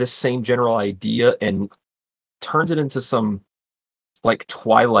this same general idea and turns it into some like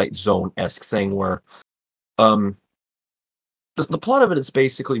Twilight Zone-esque thing where the plot of it is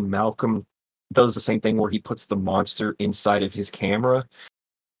basically Malcolm does the same thing where he puts the monster inside of his camera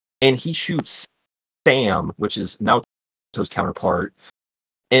and he shoots Sam, which is Naoto's counterpart,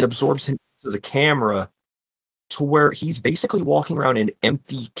 and absorbs him into the camera to where he's basically walking around an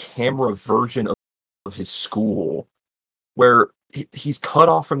empty camera version of his school, where he's cut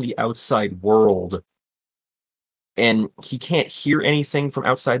off from the outside world, and he can't hear anything from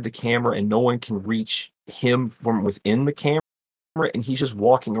outside the camera, and no one can reach him from within the camera, and he's just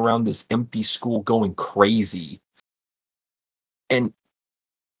walking around this empty school going crazy. And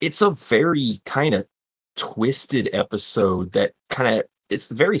it's a very kind of twisted episode that it's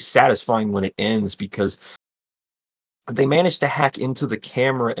very satisfying when it ends because they managed to hack into the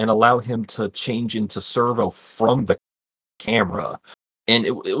camera and allow him to change into Servo from the camera. And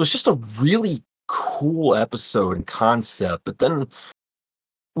it was just a really cool episode and concept. But then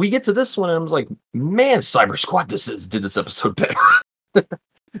we get to this one and I'm like, man, Cyber Squad did this episode better.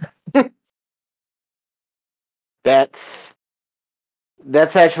 That's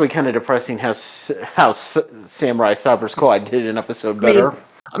actually kind of depressing how Samurai Cyber Squad did an episode better.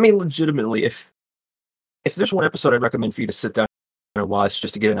 I mean, legitimately, if there's one episode I'd recommend for you to sit down and watch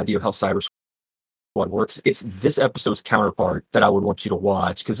just to get an idea of how Cyber Squad works, it's this episode's counterpart that I would want you to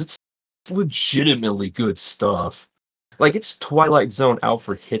watch because it's legitimately good stuff. Like, it's Twilight Zone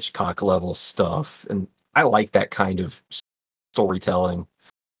Alfred Hitchcock level stuff, and I like that kind of storytelling.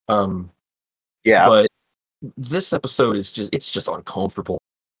 Yeah. But this episode is just uncomfortable.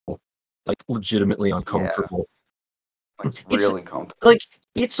 Like, legitimately uncomfortable. Like, really comfortable. Like,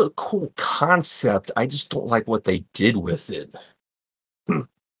 it's a cool concept. I just don't like what they did with it.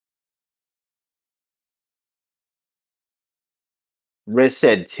 Riz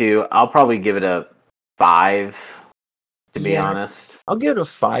said 2. I'll probably give it a 5, to be Yeah. honest. I'll give it a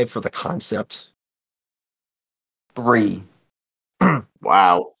 5 for the concept. 3.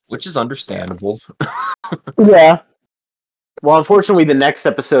 Wow. Which is understandable. Yeah. Well, unfortunately, the next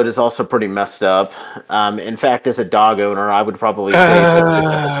episode is also pretty messed up. In fact, as a dog owner, I would probably say that this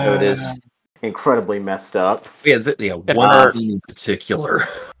episode is incredibly messed up. Yeah, one hurt. scene in particular.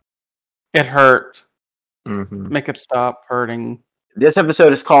 It hurt. Mm-hmm. Make it stop hurting. This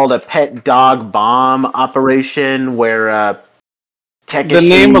episode is called a pet dog bomb operation, where Takeshi... The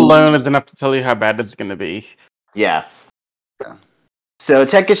name alone is enough to tell you how bad it's going to be. Yeah. So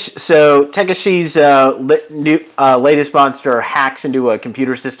Takeshi's latest monster hacks into a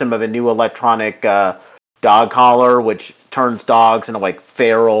computer system of a new electronic dog collar, which turns dogs into like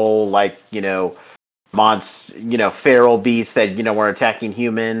feral, feral beasts that were attacking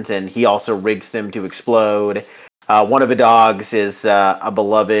humans, and he also rigs them to explode. One of the dogs is a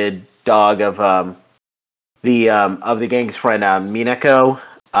beloved dog of the gang's friend Minako.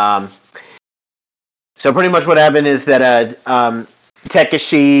 So pretty much what happened is that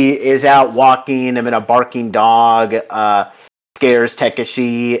Takeshi is out walking, and then a barking dog scares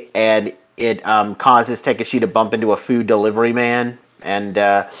Takeshi, and it causes Takeshi to bump into a food delivery man,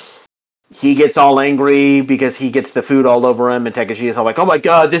 and he gets all angry because he gets the food all over him, and Takeshi is all like, "Oh my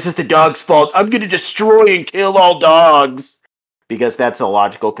god, this is the dog's fault. I'm going to destroy and kill all dogs." Because that's a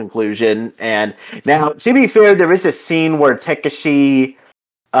logical conclusion. And now, to be fair, there is a scene where Takeshi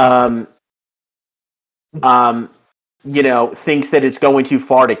thinks that it's going too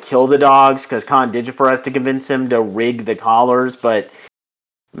far to kill the dogs because Khan Digifer has to convince him to rig the collars, but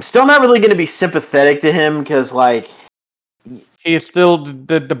I'm still not really going to be sympathetic to him because, He still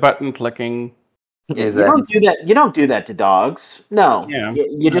did the button clicking. Exactly. you don't do that. You don't do that to dogs. No, Yeah.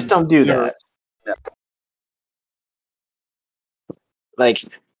 you just don't do that. Like,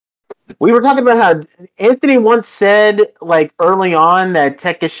 we were talking about how Anthony once said, early on, that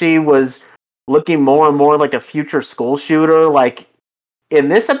Takeshi was looking more and more like a future school shooter. Like, in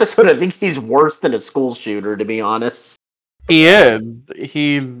this episode, I think he's worse than a school shooter, to be honest. He is.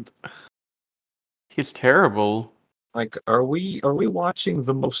 He's terrible. Like, are we watching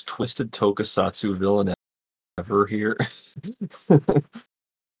the most twisted Tokusatsu villain ever here?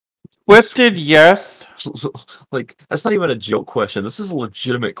 Twisted, yes. Like, that's not even a joke question. This is a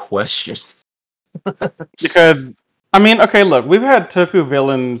legitimate question. Because, okay, look, we've had Toku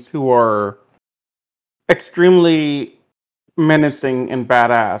villains who are extremely menacing and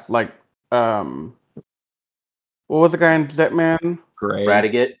badass. Like, what was the guy in Zetman? Gray.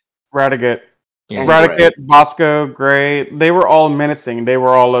 Radiguet. Yeah. Radiguet, Bosco, Gray. They were all menacing. They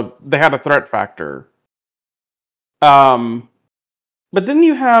had a threat factor. But then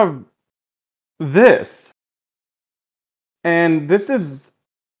you have this. And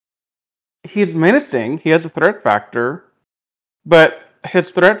he's menacing. He has a threat factor. But his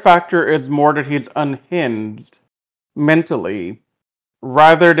threat factor is more that he's unhinged mentally,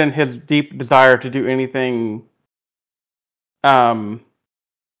 rather than his deep desire to do anything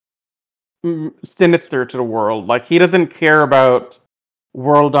sinister to the world. Like, he doesn't care about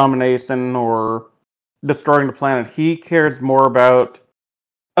world domination or destroying the planet. He cares more about,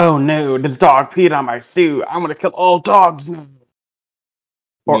 oh no, this dog peed on my suit. I'm gonna kill all dogs now.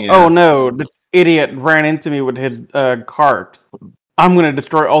 Or, oh no, this idiot ran into me with his cart. I'm gonna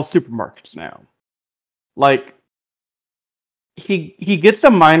destroy all supermarkets now. Like, he gets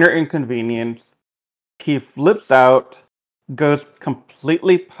a minor inconvenience. He flips out, goes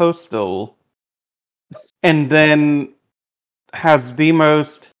completely postal, and then has the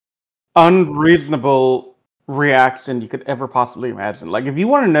most unreasonable reaction you could ever possibly imagine. Like, if you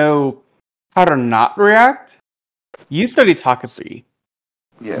want to know how to not react, you study Takeshi.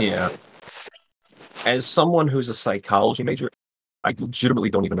 Yes. Yeah. As someone who's a psychology major, I legitimately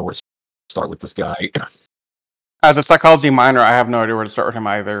don't even know where to start with this guy. As a psychology minor, I have no idea where to start with him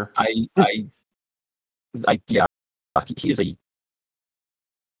either. Yeah, he's a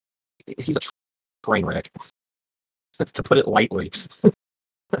train wreck, to put it lightly.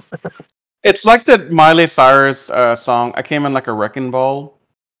 It's like the Miley Cyrus song. I came in like a wrecking ball.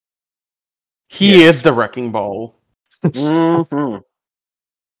 He is the wrecking ball, Mm-hmm.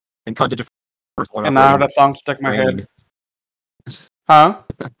 And Khan did your first one and now operating that song stuck in my head. crane. Huh?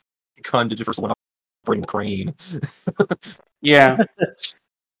 Khan did your first one operating the crane. Yeah.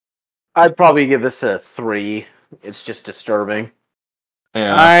 I'd probably give this a 3. It's just disturbing.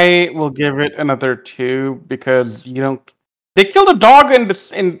 Yeah. I will give it another 2 because you don't. They killed a dog in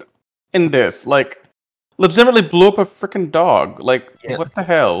this. Like, legitimately blew up a freaking dog. Like, Yeah. what the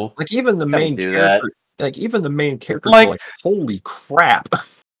hell? Like even the main do character, like even the main characters Like- were like, "Holy crap!"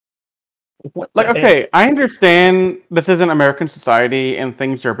 What Like, the heck? okay, I understand this isn't American society and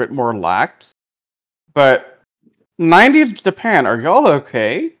things are a bit more lax, but 90s Japan, are y'all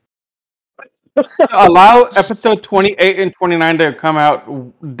okay? Allow episode 28 and 29 to come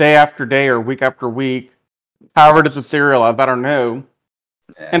out day after day or week after week, however does it serialize, I don't know.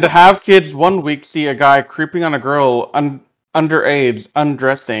 And to have kids one week see a guy creeping on a girl underage,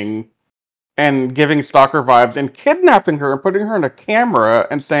 undressing, and giving stalker vibes, and kidnapping her and putting her in a camera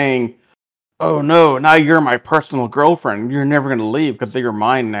and saying, "Oh no, now you're my personal girlfriend. You're never gonna leave because you're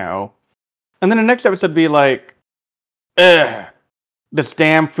mine now." And then the next episode be like, "Ugh, this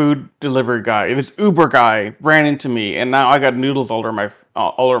damn food delivery guy, this Uber guy ran into me, and now I got noodles all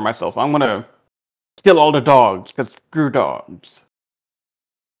over myself. I'm gonna kill all the dogs because screw dogs."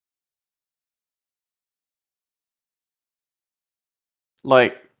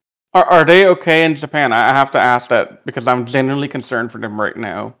 Like, are they okay in Japan? I have to ask that because I'm genuinely concerned for them right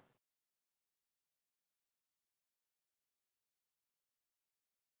now.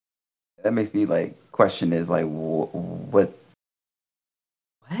 That makes me like question is like what?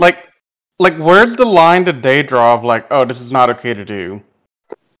 Like, where's the line did they draw of like, oh, this is not okay to do?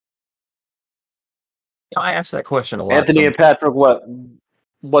 I ask that question a lot. Anthony and Patrick,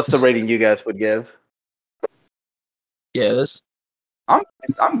 what's the rating you guys would give? Yes.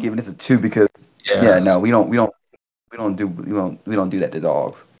 I'm giving this a 2 because no, we don't do that to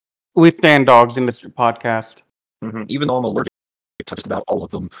dogs. We stand dogs in this podcast. Mm-hmm. Even though I'm allergic to just about all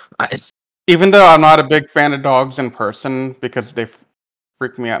of them. Even though I'm not a big fan of dogs in person because they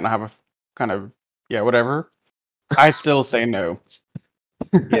freak me out and I have a kind of whatever, I still say no.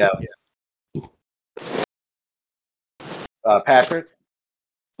 Yeah. Patrick?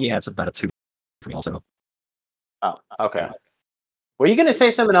 Yeah, it's about a 2 for me also. Oh, okay. Were you going to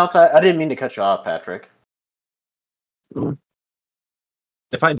say something else? I didn't mean to cut you off, Patrick.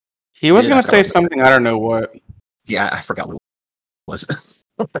 If I He was did, going I to say forgot. something, I don't know what. Yeah, I forgot what it was.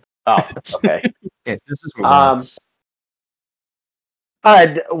 Oh, okay. Yeah, this is All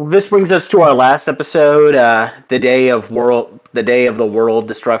right, this brings us to our last episode, the day of the world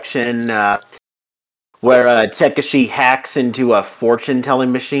destruction, where Takeshi hacks into a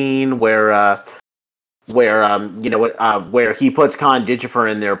fortune-telling machine, where he puts Khan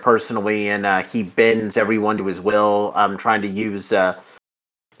Digifer in there personally, and he bends everyone to his will, trying to use,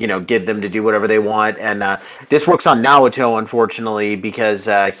 get them to do whatever they want, and this works on Naoto, unfortunately, because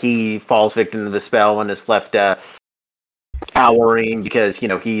he falls victim to the spell and is left cowering because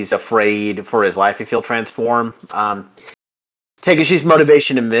he's afraid for his life if he'll transform. Takeshi's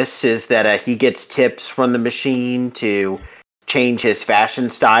motivation in this is that he gets tips from the machine to change his fashion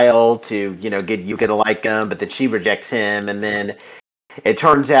style to get Yuka to like him, but that she rejects him, and then it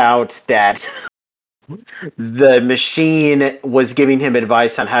turns out that the machine was giving him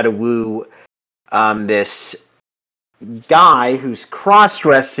advice on how to woo this guy who's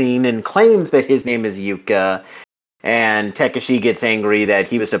cross-dressing and claims that his name is Yuka. And Takeshi gets angry that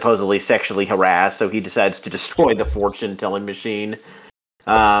he was supposedly sexually harassed, so he decides to destroy the fortune-telling machine.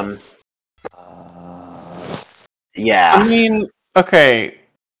 Yeah. I mean, okay.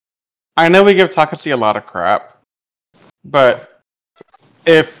 I know we give Takeshi a lot of crap, but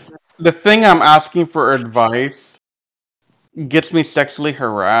if the thing I'm asking for advice gets me sexually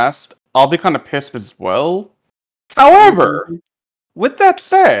harassed, I'll be kind of pissed as well. However, with that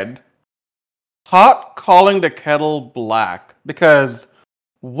said, hot calling the kettle black, because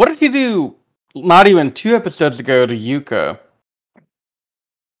what did he do not even 2 episodes ago to Yuka?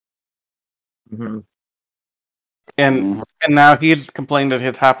 Mm-hmm. And now he's complaining that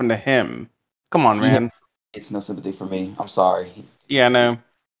it's happened to him. Come on, man. It's no sympathy for me. I'm sorry. Yeah, no.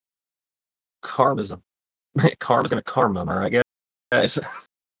 Karma's gonna karma, right, guys?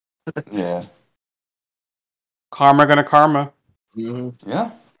 Yeah. Karma gonna karma. Mm-hmm.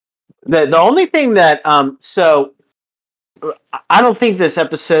 Yeah. The only thing that so I don't think this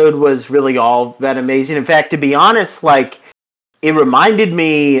episode was really all that amazing. In fact, to be honest, like it reminded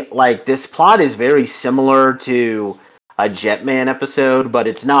me like this plot is very similar to a Jetman episode, but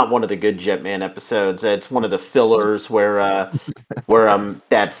it's not one of the good Jetman episodes. It's one of the fillers where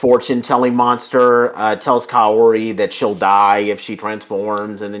that fortune telling monster tells Kaori that she'll die if she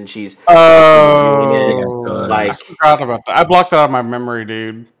transforms, and then she's Oh, I like forgot about that. I blocked it out of my memory,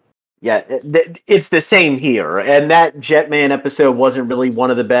 dude. yeah, it's the same here. And that Jetman episode wasn't really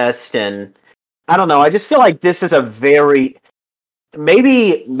one of the best. And I don't know. I just feel like this is a very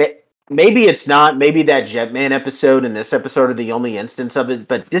maybe it's not. Maybe that Jetman episode and this episode are the only instance of it.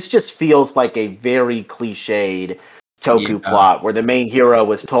 But this just feels like a very cliched Toku plot where the main hero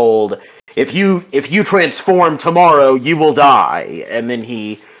was told, if you transform tomorrow, you will die. And then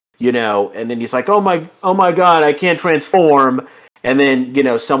he's like, oh my god, I can't transform. And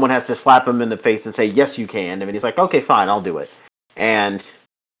then, someone has to slap him in the face and say, yes, you can. And he's like, okay, fine, I'll do it. And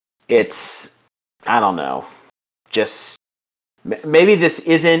it's, I don't know, just, maybe this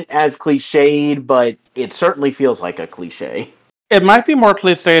isn't as cliched, but it certainly feels like a cliche. It might be more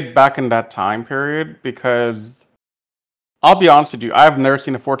cliched back in that time period, because I'll be honest with you, I've never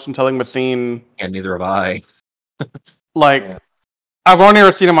seen a fortune-telling machine. And neither have I. Like, I've only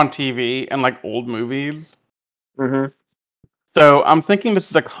ever seen them on TV and, like, old movies. Mm-hmm. So I'm thinking this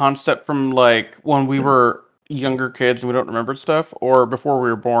is a concept from like when we were younger kids and we don't remember stuff, or before we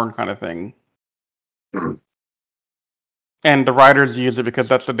were born kind of thing. And the writers use it because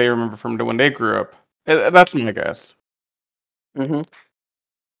that's what they remember from when they grew up. That's my guess. Mm-hmm.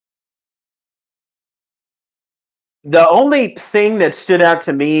 The only thing that stood out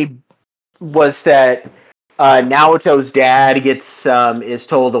to me was that Naoto's dad is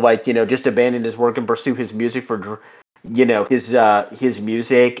told to just abandon his work and pursue his music for his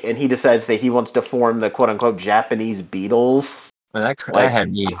music, and he decides that he wants to form the quote unquote Japanese Beatles. That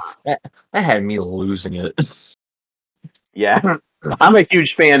had me losing it. Yeah, I'm a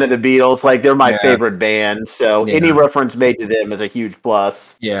huge fan of the Beatles. Like, they're my favorite band, so any reference made to them is a huge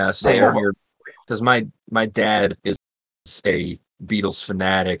plus. Yeah, same here. Because my dad is a Beatles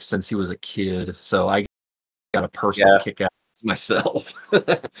fanatic since he was a kid, so I got a personal kick out of myself.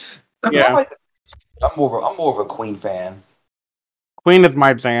 Yeah. I'm more of a Queen fan. Queen is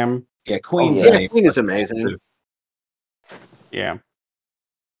my jam. Yeah, Queen is amazing. Yeah.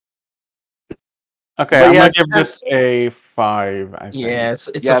 Okay, I'm gonna give this a 5. I think. Yeah,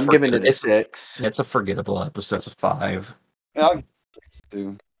 I'm giving it a 6. It's a forgettable episode. It's a 5. Yeah, I'll give it 6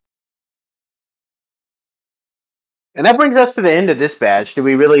 too. And that brings us to the end of this batch. Do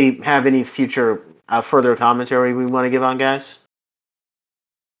we really have any future further commentary we want to give on, guys?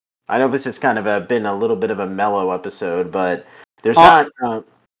 I know this has kind of been a little bit of a mellow episode, but there's not.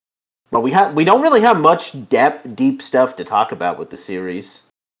 But we don't really have much deep stuff to talk about with the series.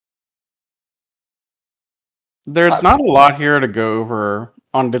 There's not a lot here to go over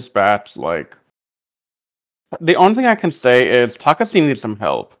on this batch. Like, the only thing I can say is Takeshi needs some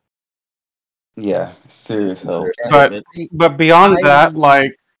help. Yeah, serious help. But beyond that,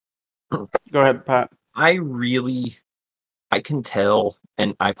 like, go ahead, Pat. I can tell,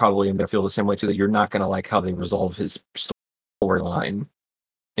 and I probably am going to feel the same way too, that you're not going to like how they resolve his storyline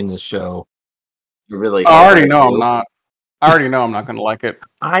in this show. You really? I already know I'm not. I already know I'm not going to like it.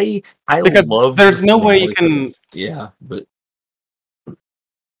 I because love. There's no way you can. Yeah, but.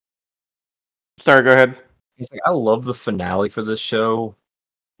 Sorry, go ahead. It's like, I love the finale for this show,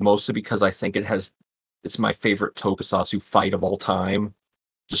 mostly because I think it's my favorite Tokusatsu fight of all time.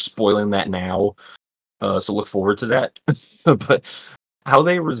 Just spoiling that now. So look forward to that. But how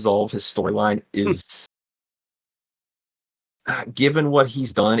they resolve his storyline is, given what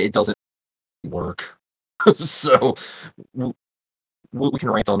he's done, it doesn't work. So we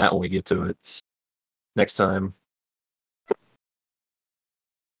can rant on that when we get to it next time.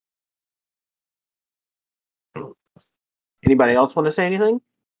 Anybody else want to say anything?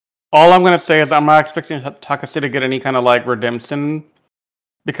 All I'm going to say is I'm not expecting Takeshi to get any kind of like redemption,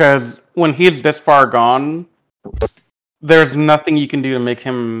 because when he's this far gone, there's nothing you can do to make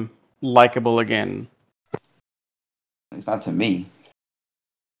him likable again. It's not to me.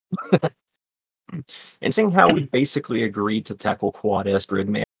 And seeing how we basically agreed to tackle Quad S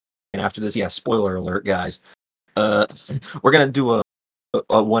Gridman, and after this, spoiler alert, guys. We're gonna do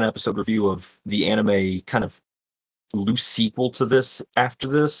a one episode review of the anime kind of loose sequel to this after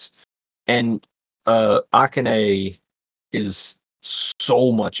this, and Akane is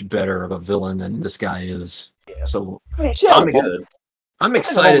so much better of a villain than this guy is. Yeah. So I'm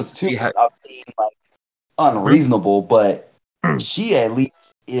excited to see how unreasonable, but she at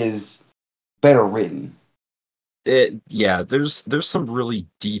least is better written. There's some really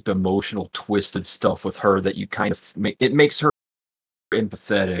deep, emotional, twisted stuff with her that you kind of makes her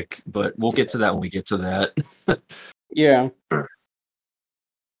empathetic, but we'll get to that when we get to that. Yeah.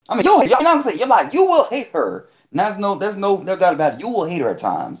 I mean, you know what I'm saying? You're like, you will hate her. There's no doubt about it. You will hate her at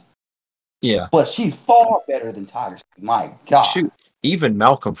times. Yeah. But she's far better than Takeshi. My God. Shoot, even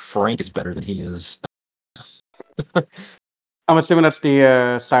Malcolm Frank is better than he is. I'm assuming that's the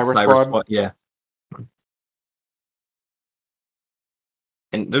Cyber Squad. Yeah.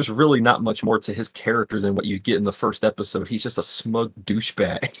 And there's really not much more to his character than what you get in the first episode. He's just a smug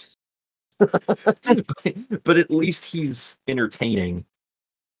douchebag. but at least he's entertaining.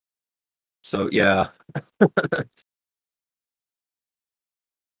 So, yeah.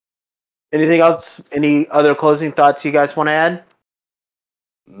 Anything else? Any other closing thoughts you guys want to add?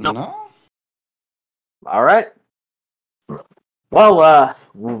 No. All right. Well,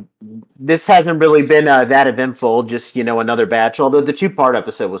 this hasn't really been that eventful. Just another batch. Although the 2-part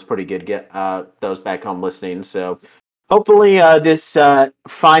episode was pretty good. Get those back home listening. So hopefully, this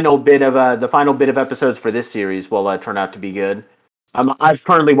final bit of episodes for this series will turn out to be good. I've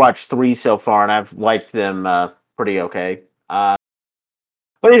currently watched 3 so far, and I've liked them pretty okay. But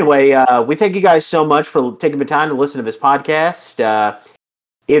anyway, we thank you guys so much for taking the time to listen to this podcast.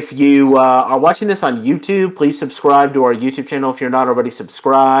 If you are watching this on YouTube, please subscribe to our YouTube channel if you're not already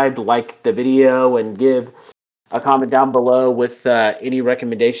subscribed. Like the video and give a comment down below with any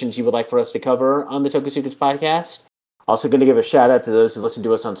recommendations you would like for us to cover on the Tokusatsu podcast. Also going to give a shout out to those who listen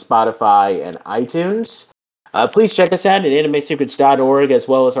to us on Spotify and iTunes. Please check us out at animesecrets.org as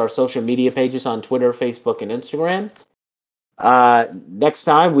well as our social media pages on Twitter, Facebook, and Instagram. Next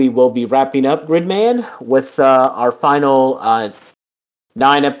time we will be wrapping up Gridman with our final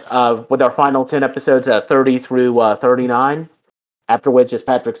 10 episodes, 30 through 39. After which, as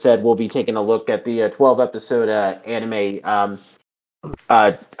Patrick said, we'll be taking a look at the 12-episode anime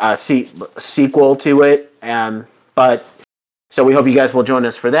sequel to it. So we hope you guys will join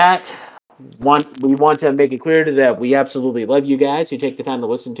us for that. We want to make it clear that we absolutely love you guys who take the time to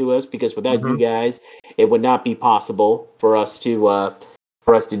listen to us, because without you guys, it would not be possible for us to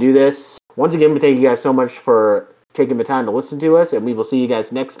do this. Once again, we thank you guys so much for taking the time to listen to us, and we will see you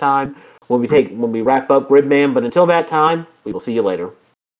guys next time when we wrap up Gridman. But until that time, we will see you later.